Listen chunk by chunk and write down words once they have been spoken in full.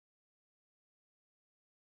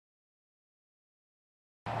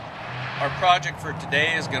Our project for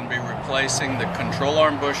today is going to be replacing the control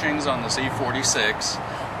arm bushings on this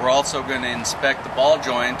E36. We're also going to inspect the ball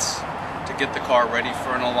joints to get the car ready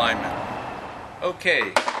for an alignment.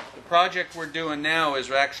 Okay, the project we're doing now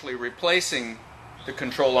is actually replacing the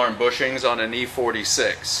control arm bushings on an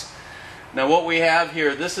E36. Now what we have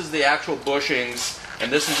here, this is the actual bushings,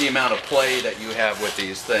 and this is the amount of play that you have with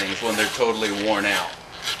these things when they're totally worn out.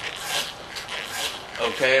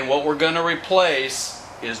 Okay, and what we're going to replace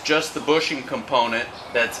is just the bushing component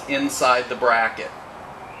that's inside the bracket.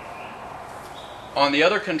 On the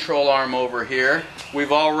other control arm over here,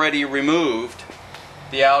 we've already removed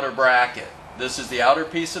the outer bracket. This is the outer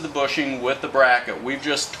piece of the bushing with the bracket. We've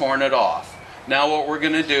just torn it off. Now what we're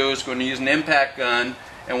going to do is going to use an impact gun,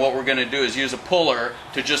 and what we're going to do is use a puller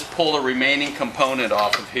to just pull the remaining component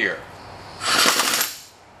off of here.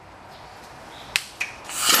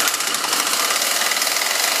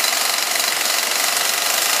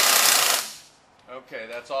 Okay,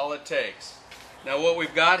 that's all it takes. Now what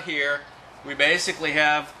we've got here, we basically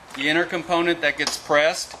have the inner component that gets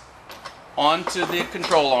pressed onto the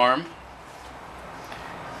control arm,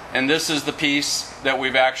 and this is the piece that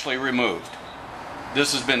we've actually removed.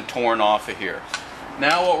 This has been torn off of here.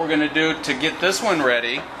 Now what we're going to do to get this one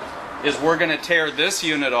ready is we're going to tear this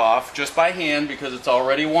unit off just by hand because it's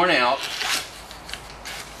already worn out,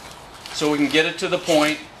 so we can get it to the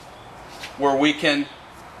point where we can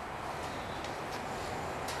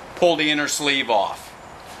pull the inner sleeve off.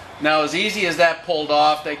 Now as easy as that pulled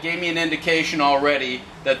off, that gave me an indication already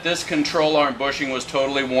that this control arm bushing was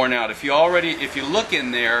totally worn out. If you look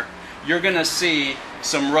in there, you're going to see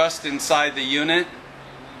some rust inside the unit,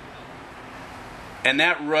 and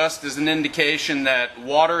that rust is an indication that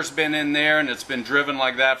water's been in there and it's been driven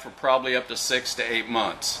like that for probably up to 6 to 8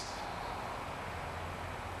 months.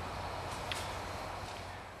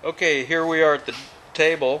 Okay, here we are at the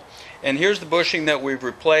table, and here's the bushing that we've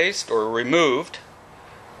replaced or removed.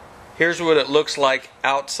 Here's what it looks like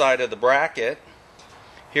outside of the bracket.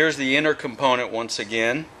 Here's the inner component once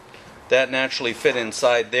again. That naturally fit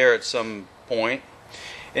inside there at some point.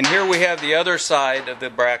 And here we have the other side of the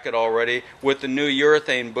bracket already with the new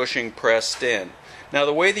urethane bushing pressed in. Now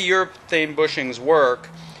the way the urethane bushings work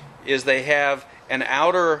is they have an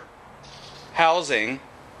outer housing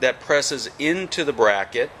that presses into the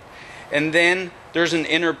bracket, and then there's an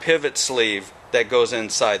inner pivot sleeve that goes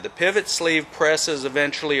inside. The pivot sleeve presses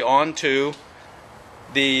eventually onto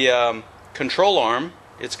the control arm.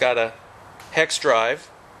 It's got a hex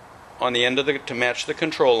drive on the end of to match the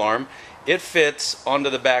control arm. It fits onto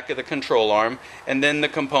the back of the control arm, and then the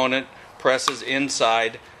component presses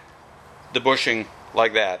inside the bushing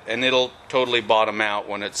like that, and it'll totally bottom out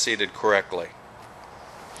when it's seated correctly.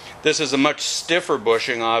 This is a much stiffer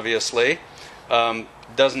bushing, obviously.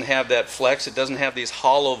 Doesn't have that flex. It doesn't have these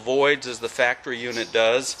hollow voids as the factory unit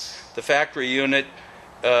does. The factory unit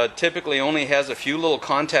typically only has a few little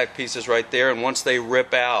contact pieces right there, and once they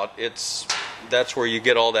rip out, that's where you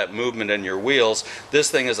get all that movement in your wheels.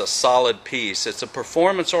 This thing is a solid piece. It's a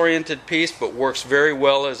performance-oriented piece, but works very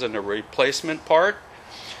well as a replacement part.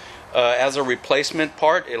 As a replacement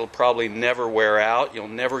part, it'll probably never wear out. You'll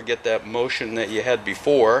never get that motion that you had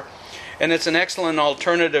before. And it's an excellent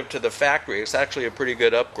alternative to the factory. It's actually a pretty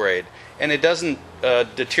good upgrade. And it doesn't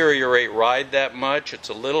deteriorate ride that much. It's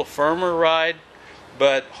a little firmer ride,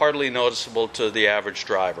 but hardly noticeable to the average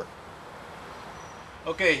driver.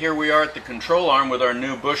 Okay, here we are at the control arm with our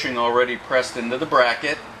new bushing already pressed into the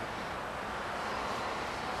bracket.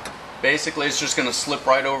 Basically, it's just going to slip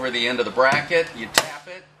right over the end of the bracket. You tap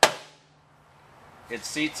it, it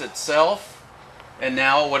seats itself. And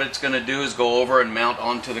now what it's going to do is go over and mount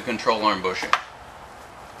onto the control arm bushing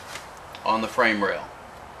on the frame rail.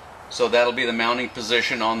 So that'll be the mounting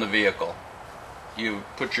position on the vehicle. You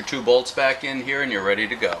put your 2 bolts back in here and you're ready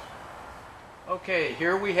to go. Okay,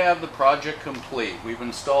 here we have the project complete. We've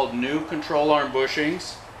installed new control arm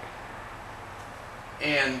bushings,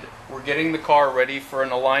 and we're getting the car ready for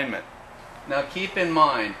an alignment. Now keep in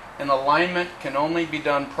mind, an alignment can only be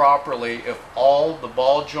done properly if all the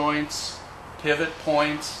ball joints, pivot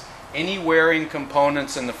points, any wearing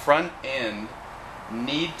components in the front end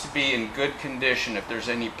need to be in good condition. If there's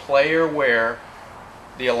any play or wear,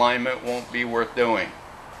 the alignment won't be worth doing.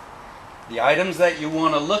 The items that you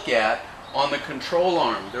want to look at on the control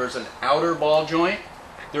arm, there's an outer ball joint,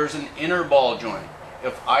 there's an inner ball joint.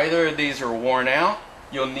 If either of these are worn out,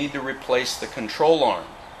 you'll need to replace the control arm.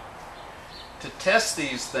 To test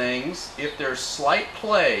these things, if there's slight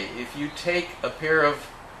play, if you take a pair of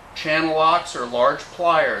channel locks or large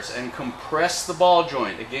pliers and compress the ball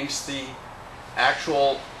joint against the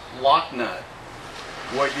actual lock nut,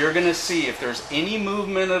 what you're going to see, if there's any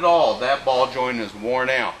movement at all, that ball joint is worn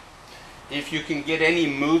out. If you can get any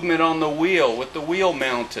movement on the wheel with the wheel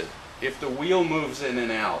mounted, if the wheel moves in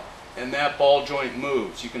and out and that ball joint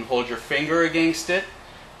moves, you can hold your finger against it.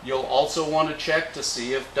 You'll also want to check to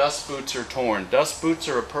see if dust boots are torn. Dust boots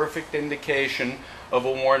are a perfect indication of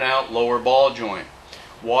a worn out lower ball joint.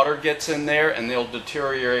 Water gets in there and they'll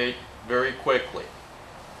deteriorate very quickly.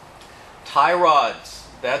 Tie rods,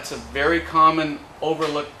 that's a very common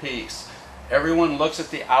overlooked piece. Everyone looks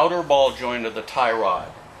at the outer ball joint of the tie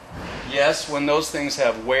rod. Yes, when those things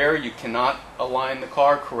have wear, you cannot align the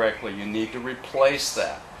car correctly. You need to replace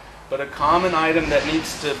that. But a common item that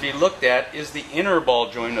needs to be looked at is the inner ball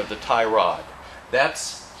joint of the tie rod.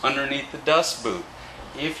 That's underneath the dust boot.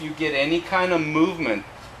 If you get any kind of movement,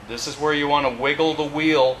 this is where you want to wiggle the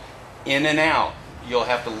wheel in and out. You'll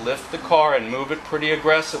have to lift the car and move it pretty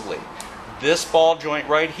aggressively. This ball joint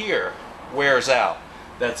right here wears out.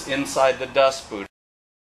 That's inside the dust boot.